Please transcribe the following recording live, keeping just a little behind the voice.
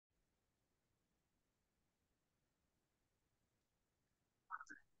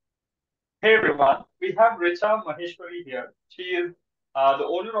Hey everyone, we have Richa Maheshwari here. She is the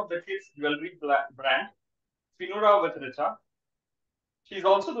owner of the Kids Jewellery brand, Finura with Richa. She's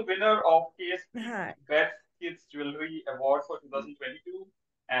also the winner of KSP's Hi. Best Kids Jewellery Award for 2022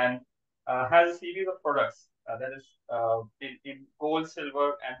 and has a series of products that is in gold,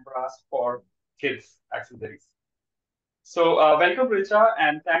 silver, and brass for kids accessories. So, welcome, Richa,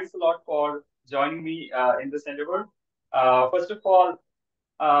 and thanks a lot for joining me in this endeavor. First of all,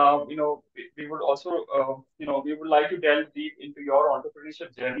 we would also, we would like to delve deep into your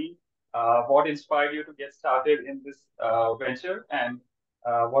entrepreneurship journey. What inspired you to get started in this venture, and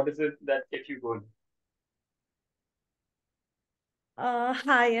what is it that kept you going?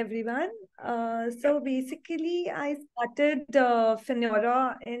 Hi everyone. Yeah. So basically, I started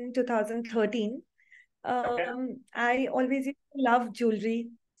Finura in 2013. Okay. I always used to love jewelry.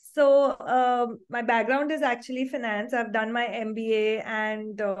 So my background is actually finance. I've done my MBA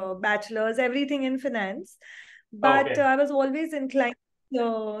and bachelor's, everything in finance. But Okay. I was always inclined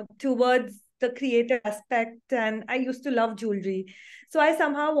towards the creative aspect, and I used to love jewelry. So I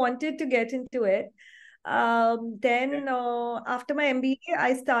somehow wanted to get into it. Okay. Then after my MBA,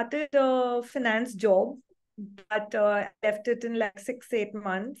 I started a finance job, but I left it in like 6, 8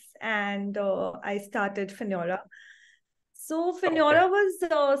 months, and I started Finura. So Okay. Finura was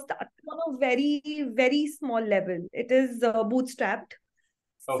started on a very small level. It is bootstrapped.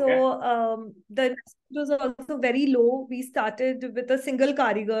 Okay. So the investment was also very low. We started with a single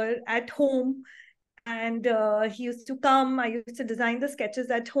karigar at home, and he used to come. I used to design the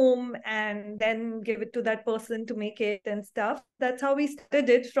sketches at home and then give it to that person to make it and stuff. That's how we started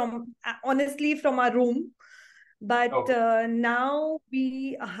it, from honestly from our room. But Okay. now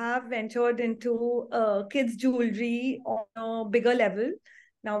we have ventured into kids jewelry on a bigger level.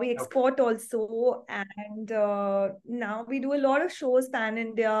 Now we Okay. export also, and now we do a lot of shows pan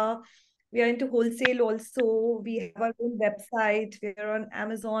India. We are into wholesale also. We have our own website. We are on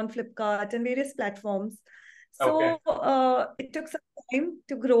Amazon, Flipkart, and various platforms. Okay. So it took some time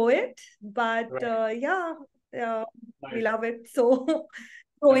to grow it, but Right. yeah, uh, we Nice. love it. So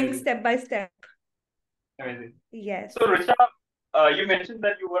growing Amazing. step by step. Amazing. Yes. So, Richa, you mentioned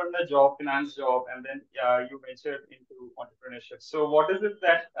that you were in a job, finance job, and then you ventured into entrepreneurship. So, what is it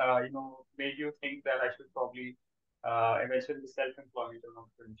that made you think that I should probably eventually self-employment and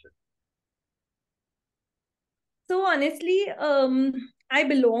entrepreneurship? So honestly, I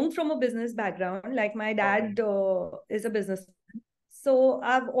belong from a business background. Like my Okay. dad is a businessman. So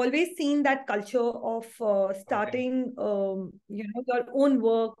I've always seen that culture of Okay. starting, your own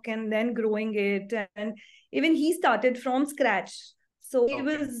work and then growing it. And even he started from scratch. So he Okay.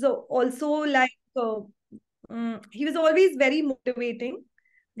 was also like, he was always very motivating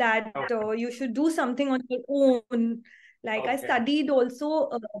that Okay. you should do something on your own. Like I Okay. studied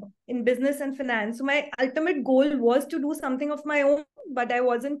also in business and finance. So my ultimate goal was to do something of my own, but I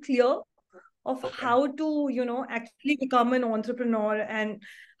wasn't clear of Okay. how to, actually become an entrepreneur and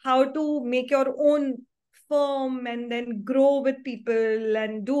how to make your own firm and then grow with people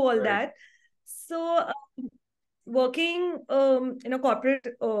and do all Right. that. So working in a corporate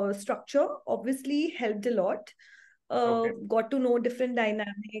structure obviously helped a lot. Okay. Got to know different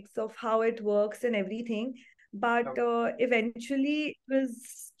dynamics of how it works and everything. But Okay. eventually, it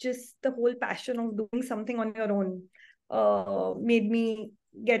was just the whole passion of doing something on your own made me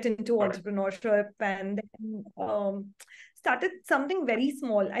get into Got it. entrepreneurship, and then started something very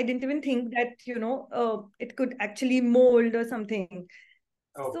small. I didn't even think that, it could actually mold or something.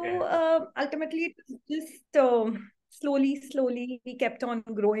 So Okay. ultimately, it was just slowly, we kept on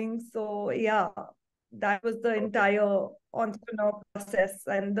growing. So yeah, that was the Okay. entire entrepreneur process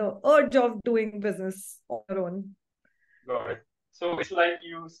and the urge of doing business on your own. Got it. So it's like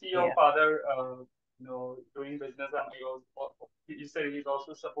you see your Yeah. father, doing business, and you said he's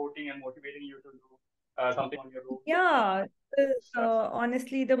also supporting and motivating you to do something on your own. Yeah, Start something.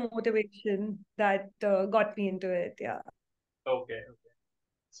 honestly, the motivation that got me into it. Yeah. Okay. Okay.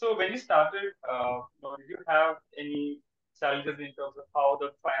 So when you started, did you have any challenges in terms of how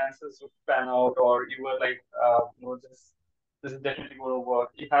the finances would pan out, or you were like, this is definitely going to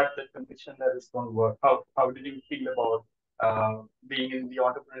work. You had that conviction that it's going to work. How did you feel about being in the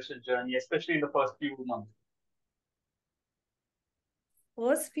entrepreneurship journey, especially in the first few months?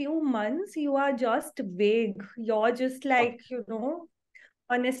 First few months, you are just vague. You're just Okay. like,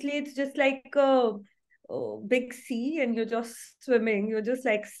 honestly, it's just like a big sea and you're just swimming. You're just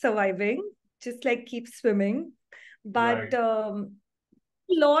like surviving, just like keep swimming. But Right. a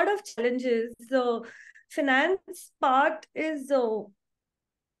lot of challenges. The finance part is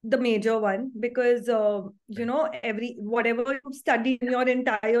the major one, because every whatever you've studied in your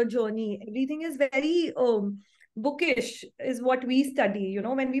entire journey, everything is very bookish, is what we study.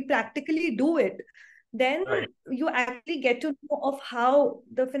 When we practically do it, then Right. you actually get to know of how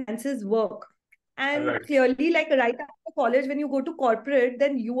the finances work. And Right. clearly, like right after college, when you go to corporate,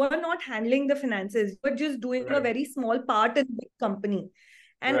 then you are not handling the finances, you're just doing a Right. very small part in the big company.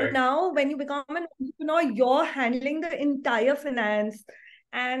 And Right. now when you become an entrepreneur, you're handling the entire finance.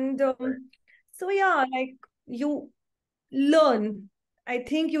 And Right. so yeah, like, you learn. I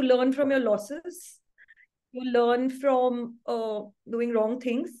think you learn from your Okay. losses. You learn from doing wrong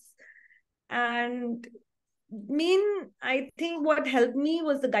things. And I think what helped me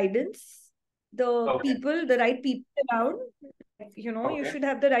was the guidance, the Okay. people, the right people around. You Okay. should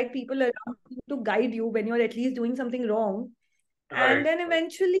have the right people around you to guide you when you're at least doing something wrong. And Right. then Right.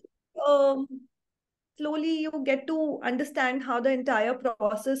 eventually, um, slowly you get to understand how the entire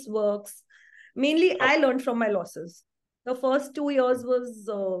process works. Mainly, I Okay. learned from my losses. The first 2 years was,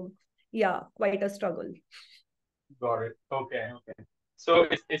 yeah, quite a struggle. Got it. Okay. Okay. So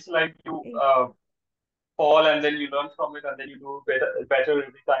it's like you Eh, fall and then you learn from it and then you do better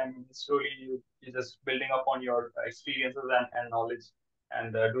every time. Slowly you're just building up on your experiences and knowledge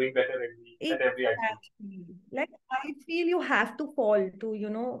and doing better at every action. Exactly. Like, I feel you have to fall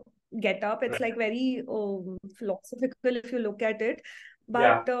to, get up. It's Right. like very philosophical if you look at it.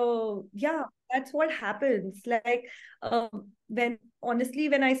 Yeah. But yeah, that's what happens. Like, when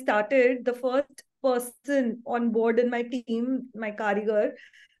I started, the first person on board in my team, my Karigar,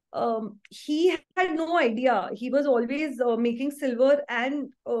 he had no idea. He was always making silver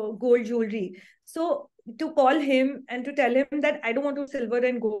and gold jewelry. So to call him and to tell him that I don't want to do silver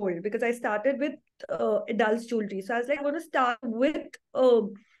and gold, because I started with adults jewelry. So I was like, I'm going to start with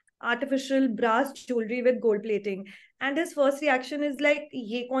artificial brass jewelry with gold plating. And his first reaction is like,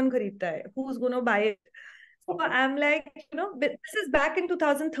 "Ye kaun khareedta hai? Who's going to buy it?" So I'm like, but this is back in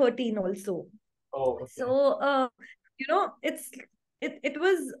 2013 also. Oh, okay. So it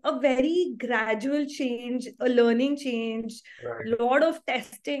was a very gradual change, a learning change, Right. lot of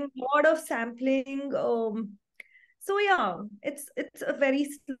testing, lot of sampling. So yeah, it's a very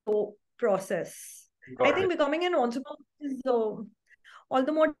slow process. I Got think it. becoming an entrepreneur is all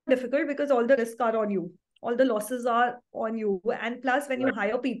the more difficult because all the risks are on you, all the losses are on you, and plus when you Right.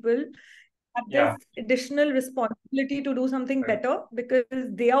 hire people, have this Yeah. additional responsibility to do something Right. better because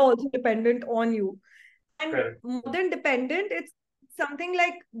they are also dependent on you. And Correct. more than dependent, it's something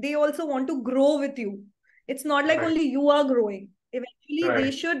like they also want to grow with you. It's not like Right. only you are growing. Eventually, they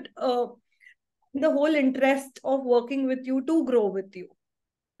Right. should the whole interest of working with you to grow with you.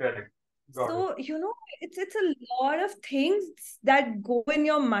 Correct. Got it. So, it's a lot of things that go in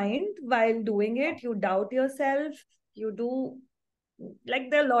your mind while doing it. You doubt yourself. You do, like,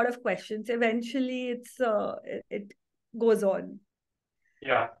 there are a lot of questions. Eventually, it goes on.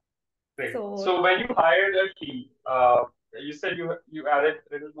 Yeah. Great. So So when you hired a team, you said you added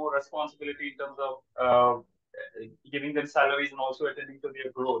a little more responsibility in terms of giving them salaries and also attending to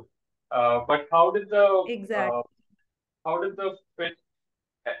their growth. But exactly. how did the fit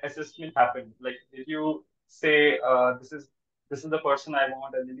assessment happen? Like, did you say this is the person I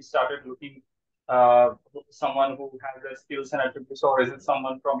want, and then you started looking someone who has the skills and attributes, or is it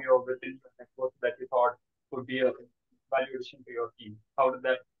someone from your within your network that you thought would be a value addition to your team? How did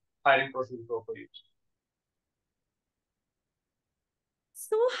that hiring process go for you?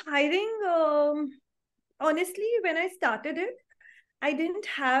 So hiring, honestly, when I started it, I didn't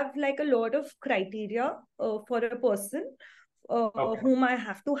have like a lot of criteria for a person Okay. whom I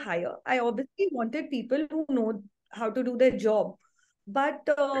have to hire. I obviously wanted people who know how to do their job. But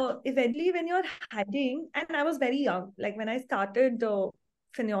Right. eventually, when you're hiring, and I was very young, like when I started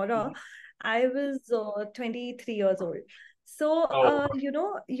Finura, Mhm. I was 23 years old. So, Oh, you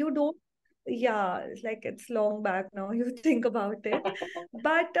don't, yeah, it's like it's long back now, you think about it.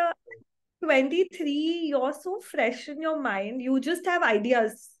 But 23, you're so fresh in your mind. You just have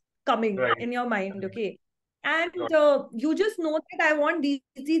ideas coming right. in your mind, Right. okay? And Got you just know that I want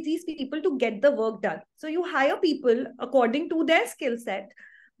these people to get the work done. So you hire people according to their skill set.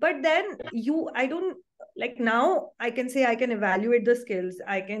 But then I don't, like, now I can say I can evaluate the skills.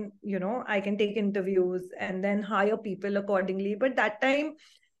 I can take interviews and then hire people accordingly. But that time,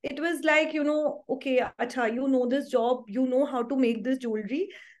 it was like, okay, acha, you know this job, you know how to make this jewelry,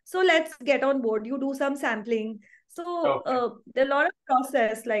 so let's get on board. You do some sampling. So okay. there are a lot of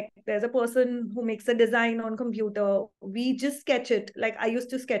process. Like, there's a person who makes a design on computer. We just sketch it. Like, I used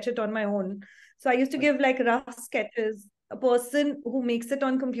to sketch it on my own. So I used to give like rough sketches. A person who makes it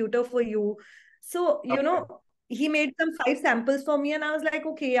on computer for you. So Okay. he made some 5 samples for me, and I was like,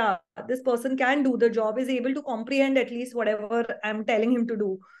 okay, yeah, this person can do the job, is able to comprehend at least whatever I'm telling him to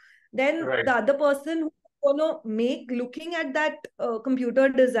do. Then Right. the other person who make looking at that computer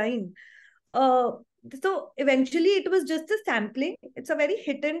design. Uh, so eventually it was just a sampling. It's a very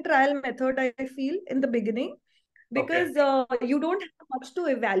hit and trial method, I feel, in the beginning, Okay. because you don't have much to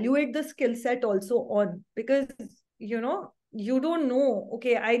evaluate the skill set also on, because you don't know,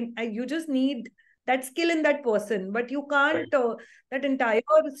 okay, I you just need that skill in that person, but you Right. can't that entire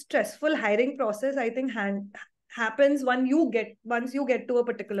stressful hiring process, I think, happens once you get to a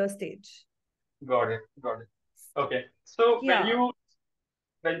particular stage. Got it. Got it. Okay. So Yeah.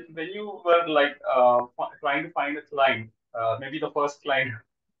 when you were like trying to find a client, maybe the first client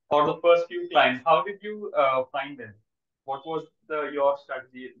or the first few clients, how did you find them? What was the your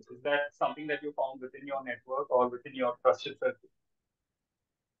strategy? Is that something that you found within your network or within your trusted circle?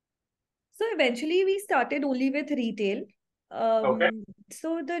 So eventually we started only with retail. Okay.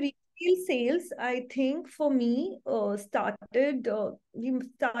 So the retail sales, I think for me, we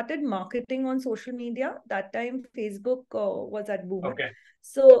started marketing on social media. That time Facebook was at boom. Okay.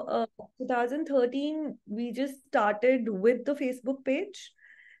 So 2013, we just started with the Facebook page,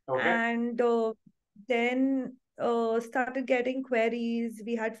 Okay. and then started getting queries.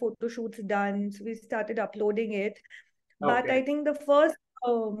 We had photo shoots done. So we started uploading it. But Okay. I think the first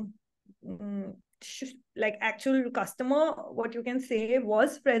mm, like actual customer, what you can say,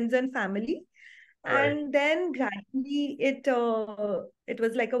 was friends and family. Right. And then gradually it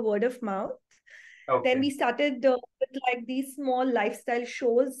was like a word of mouth. Then Okay. we started with like these small lifestyle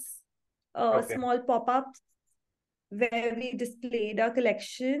shows, Okay. small pop-ups, where we displayed our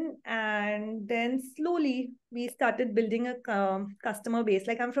collection, and then slowly we started building a customer base.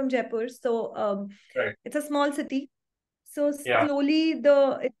 Like, I'm from Jaipur, so Right. it's a small city. So Yeah. slowly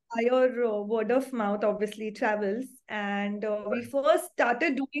the entire word of mouth obviously travels, and we Right. first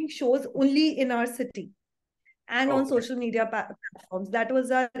started doing shows only in our city and on Okay. social media platforms. That was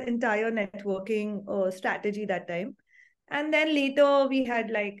our entire networking strategy that time. And then later we had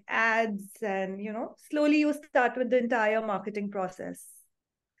like ads, and slowly you start with the entire marketing process.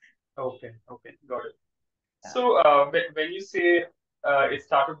 Okay. Okay. Got it. Yeah. So, when you say it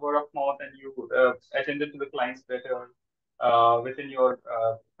started word of mouth and you attended to the clients better within your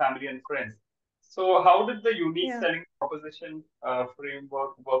family and friends, so how did the unique Yeah. selling proposition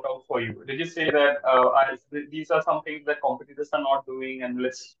framework work out for you? Did you say that these are some things that competitors are not doing, and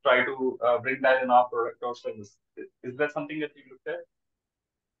let's try to bring that in our product or service? Is that something that you looked at?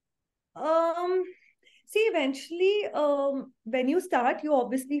 Um, See, eventually, when you start, you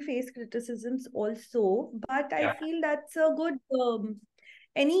obviously face criticisms also, but I Yeah. feel that's a good,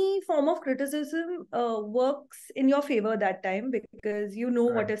 any form of criticism works in your favor that time, because you know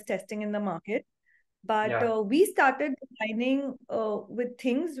what Right. is testing in the market. But Yeah. we started designing with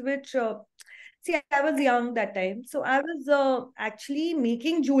things which, see, I was young that time. So I was actually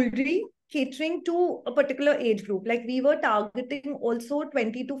making jewelry catering to a particular age group. Like, we were targeting also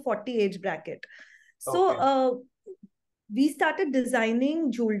 20 to 40 age bracket. So Okay. we started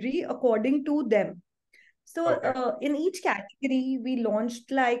designing jewelry according to them. So Okay. in each category, we launched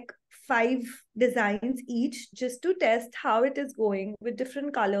like 5 designs each, just to test how it is going with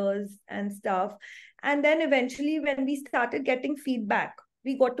different colors and stuff. And then eventually, when we started getting feedback,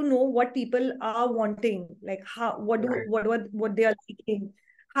 we got to know what people are wanting, like how Right. what they are liking,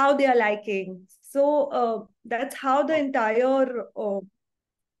 how they are liking. So that's how the Okay. entire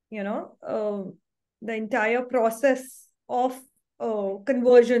you know uh, the entire process of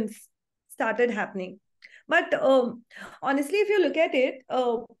conversions started happening. But honestly, if you look at it,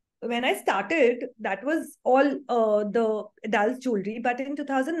 when I started, that was all the adult jewelry. But in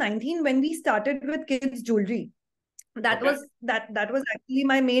 2019, when we started with kids jewelry, Okay. that was actually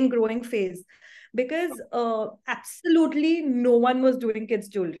my main growing phase, because absolutely no one was doing kids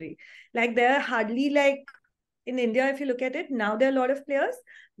jewelry. Like, there are hardly, like, in India, if you look at it, now there are a lot of players.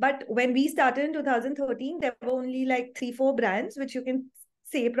 But when we started in 2013, there were only like 3, 4 brands, which you can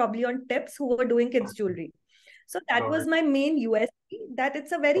say probably on tips, who were doing kids jewelry. So that Got was it. my main USP, that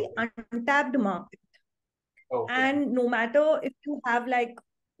it's a very Okay. untapped market. Okay. And no matter if you have, like,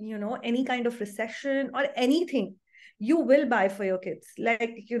 any kind of recession or anything, you will buy for your kids.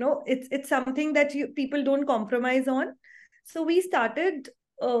 Like, it's something that people don't compromise on. So we started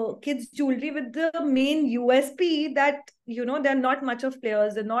kids jewelry with the main USP that, there are not much of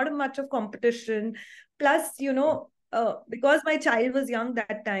players, there are not much of competition. Plus, because my child was young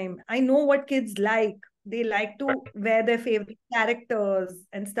that time, I know what kids like. They like to wear their favorite characters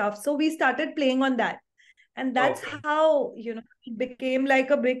and stuff. So we started playing on that, and that's Okay. how it became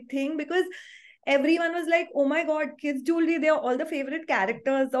like a big thing. Because everyone was like, oh my God, kids jewelry, they're all the favorite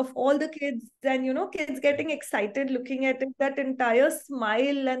characters of all the kids. And, kids getting excited looking at it, that entire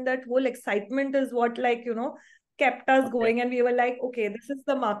smile and that whole excitement is what, like, kept us Okay. going. And we were like, okay, this is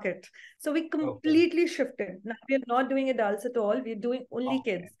the market. So we Okay. completely shifted. Now we're not doing adults at all. We're doing only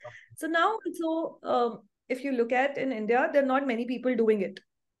Okay. kids. So now also, if you look at in India, there are not many people doing it.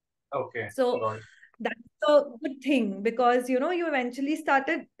 Okay. So Got it. that's a good thing because you eventually start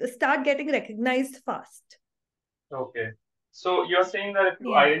getting recognized fast. Okay. So you're saying that if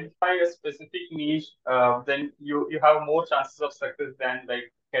you Yeah, identify a specific niche, then you have more chances of success than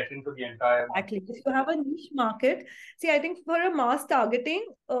like get into the entire market. exactly. If you have a niche market, see, I think for a mass targeting,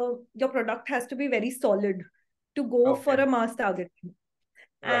 your product has to be very solid to go for Okay. a mass targeting.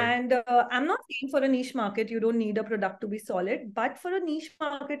 Right. And I'm not saying for a niche market, you don't need a product to be solid, but for a niche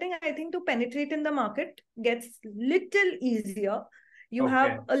marketing, I think to penetrate in the market gets little easier. You Okay.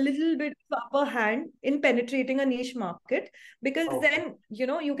 have a little bit of upper hand in penetrating a niche market because Okay. then,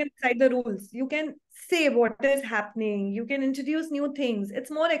 you can decide the rules. You can say what is happening. You can introduce new things.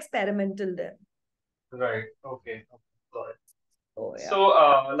 It's more experimental then. Right. Okay. Okay. Got it. Oh, yeah.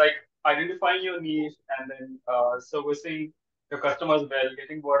 So, like identifying your niche and then servicing your customers well,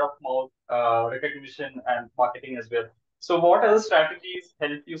 getting word of mouth recognition and marketing as well. So, what other strategies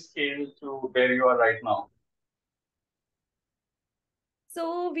help you scale to where you are right now?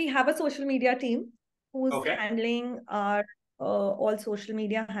 So we have a social media team who's Okay. handling our all social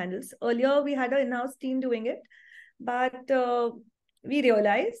media handles. Earlier, we had an in-house team doing it, but we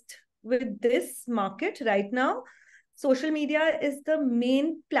realized with this market right now, social media is the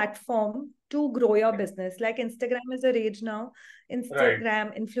main platform to grow your business. Like Instagram is a rage now. Right.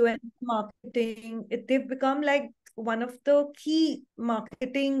 Instagram, influencer marketing, they've become like one of the key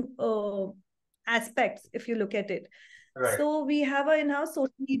marketing aspects if you look at it. Right. So we have an in-house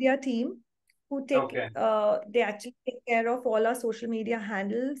social media team who Okay. they actually take care of all our social media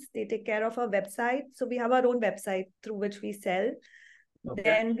handles. They take care of our website. So we have our own website through which we sell. Okay.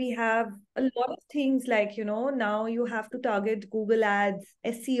 Then we have a lot of things like, now you have to target Google ads,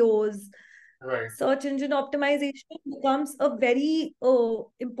 SEOs, Right. search engine optimization becomes a very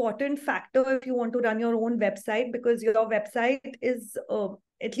important factor if you want to run your own website because your website is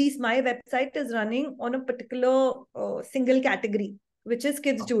at least my website is running on a particular single category, which is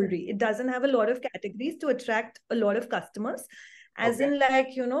kids Okay. jewelry. It doesn't have a lot of categories to attract a lot of customers, as Okay. in like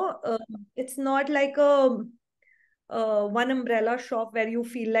it's not like a one umbrella shop where you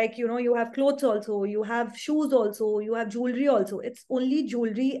feel like you have clothes also, you have shoes also, you have jewelry also. It's only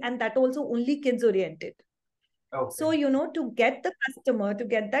jewelry, and that also only kids oriented. Okay. So to get the customer, to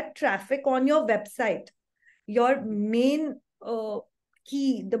get that traffic on your website, your main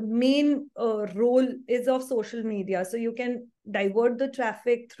key, the main role is of social media. So you can divert the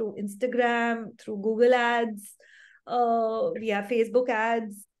traffic through Instagram, through Google ads, we have Facebook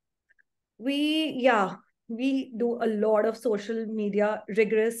ads. We do a lot of social media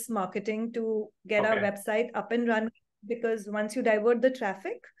rigorous marketing to get our Okay. website up and running, because once you divert the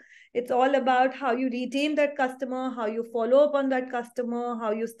traffic, it's all about how you retain that customer, how you follow up on that customer,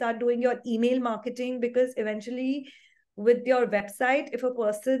 how you start doing your email marketing, because eventually with your website, if a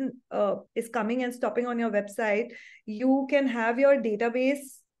person is coming and stopping on your website, you can have your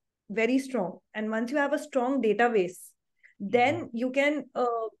database very strong, and once you have a strong database, Hmm. then you can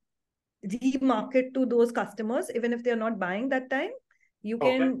remarket to those customers even if they're not buying that time. You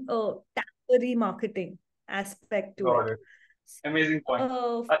Okay. can tap the remarketing aspect to Got it. it. Amazing point.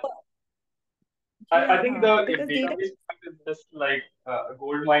 uh I, I think yeah, the because data, database point is just like a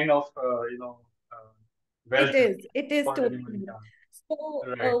gold mine of uh, wealth it is for anybody. totally.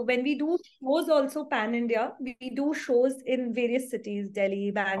 So Right. when we do shows also pan India, we do shows in various cities, Delhi,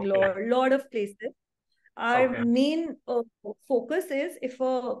 Okay. Bangalore, a lot of places. Our Okay. main focus is if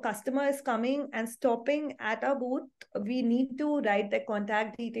a customer is coming and stopping at our booth, we need to write their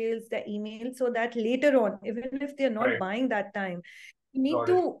contact details, their email, so that later on, even if they're not Right. buying that time, you need Got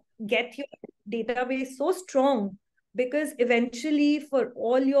it. to get your database so strong, because eventually for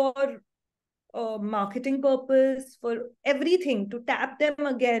all your marketing purpose, for everything, to tap them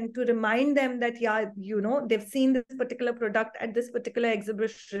again, to remind them that, yeah, they've seen this particular product at this particular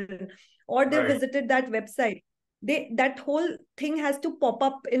exhibition, or they Right. visited that website. That whole thing has to pop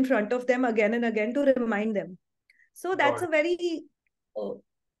up in front of them again and again to remind them. So that's Got a it. very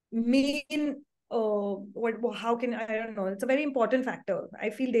main what how can I don't know, it's a very important factor. I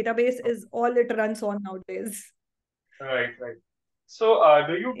feel database is all it runs on nowadays. Right. Right. So, Yeah.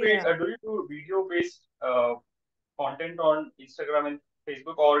 do you do video based content on Instagram and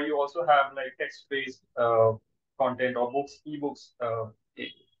Facebook, or you also have like text based content or books, ebooks?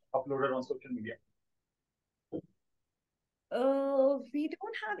 uploaded on social media? We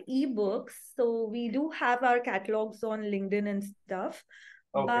don't have ebooks, so we do have our catalogs on LinkedIn and stuff.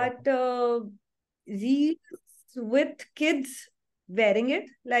 Okay. But reels with kids wearing it,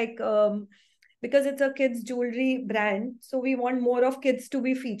 like because it's a kids jewelry brand, so we want more of kids to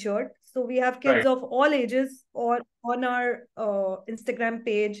be featured. So we have Right. kids of all ages or on our Instagram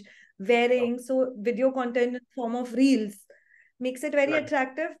page Oh, wearing. So video content in form of reels makes it very right.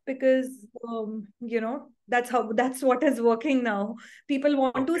 attractive because that's what is working now. People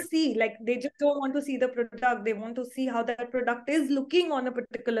want to Okay. see, like, they just don't want to see the product, they want to see how that product is looking on a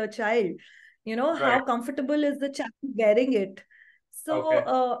particular child, Right. how comfortable is the child wearing it. So Okay.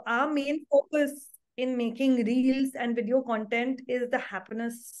 our main focus in making reels and video content is the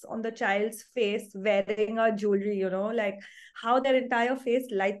happiness on the child's face wearing our jewelry, like how their entire face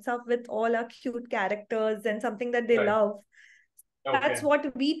lights up with all our cute characters and something that they Right. love. That's Okay.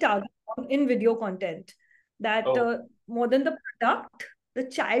 what we target in video content. That Oh, more than the product, the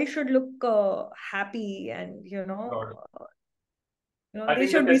child should look happy, and got it. I they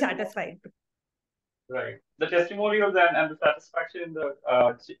think the should be testimony, satisfied. right. The testimonials and the satisfaction in the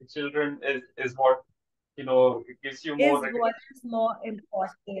children is what, it gives you more Is what recognition. is more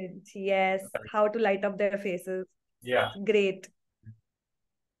important. Yes, Right. how to light up their faces. Yeah. Great.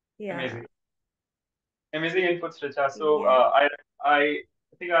 Yeah. Amazing. Amazing inputs, Richa. So Yeah. I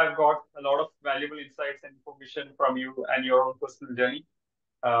think I've got a lot of valuable insights and information from you and your own personal journey.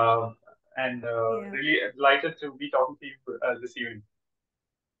 Uh, and Yeah. really delighted to be talking to you this evening.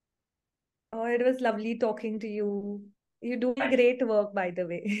 Oh, it was lovely talking to you. You're doing Thank you. great work, by the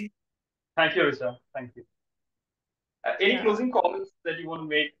way. Thank you, Richa. Thank you. Any Yeah. closing comments that you want to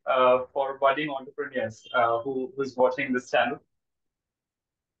make for budding entrepreneurs who's watching this channel?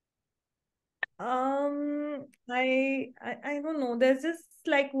 I don't know. There's just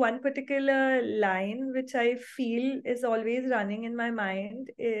like one particular line which I feel is always running in my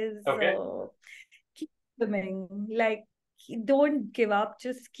mind is Okay. keep swimming. Like, don't give up.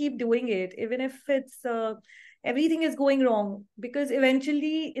 Just keep doing it, even if it's everything is going wrong. Because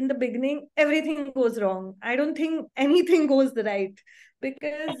eventually, in the beginning, everything goes wrong. I don't think anything goes right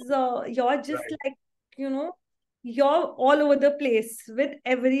because you're just Right. like, you know, you're all over the place with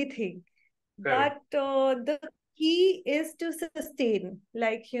everything. Correct. But the key is to sustain.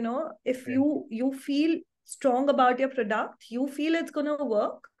 Like, if Okay. you feel strong about your product, you feel it's going to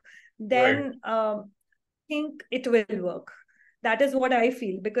work, Right. then think it will work. That is what I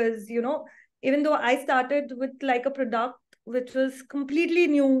feel, because even though I started with like a product which was completely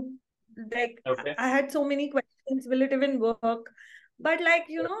new, like Okay. I had so many questions, will it even work? But like,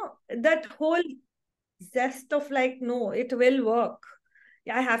 that whole zest of like, no, it will work,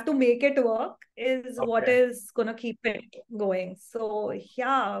 I have to make it work, is what Okay. is gonna keep it going. So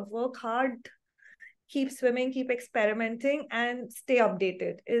yeah, work hard, keep swimming, keep experimenting, and stay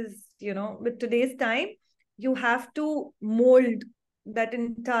updated. Is, with today's time, you have to mold that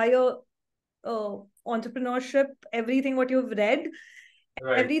entire uh, entrepreneurship, everything what you've read,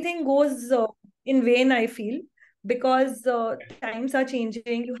 Right. everything goes in vain, I feel, because Okay. times are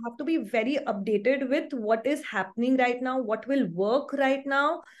changing. You have to be very updated with what is happening right now, what will work right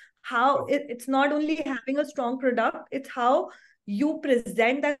now, how Okay. it's not only having a strong product, it's how you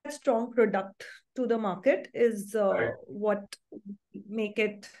present that strong product to the market is Right. what make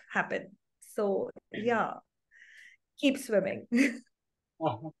it happen. So Amazing. yeah, keep swimming.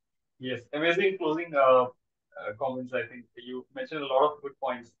 Yes, amazing closing comments. I think you mentioned a lot of good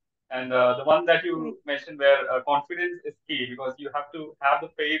points, and the one that you mentioned where confidence is key because you have to have the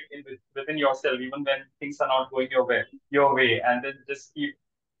faith within yourself even when things are not going your way, and then just keep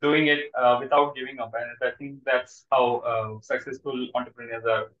doing it without giving up. And I think that's how successful entrepreneurs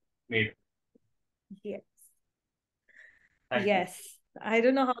are made. Yes. Thank you. Yes. I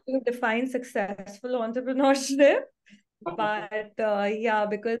don't know how to define successful entrepreneurship, but yeah,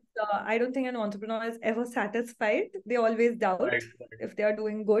 because I don't think an entrepreneur is ever satisfied. They always doubt Right. Right. if they are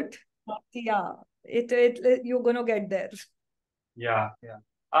doing good. But yeah, it you're gonna get there. Yeah, yeah.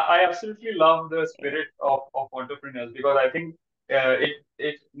 I absolutely love the spirit of entrepreneurs because I think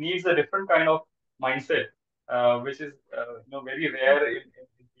it needs a different kind of mindset, which is very rare in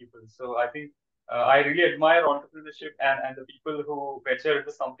people. So I think I really admire entrepreneurship and the people who venture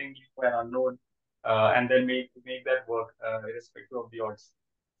into something new and unknown, and then make that work irrespective of the odds.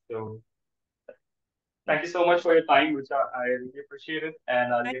 So thank Yeah. you so much for your time, which I really appreciate it,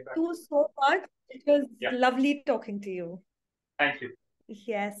 and I'll Thank get back to you you. so much. It was Yeah, lovely talking to you. thank you.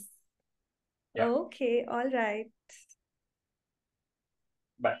 Yes. Yeah, Okay. All right.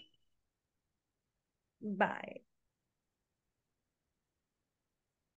 bye. Bye.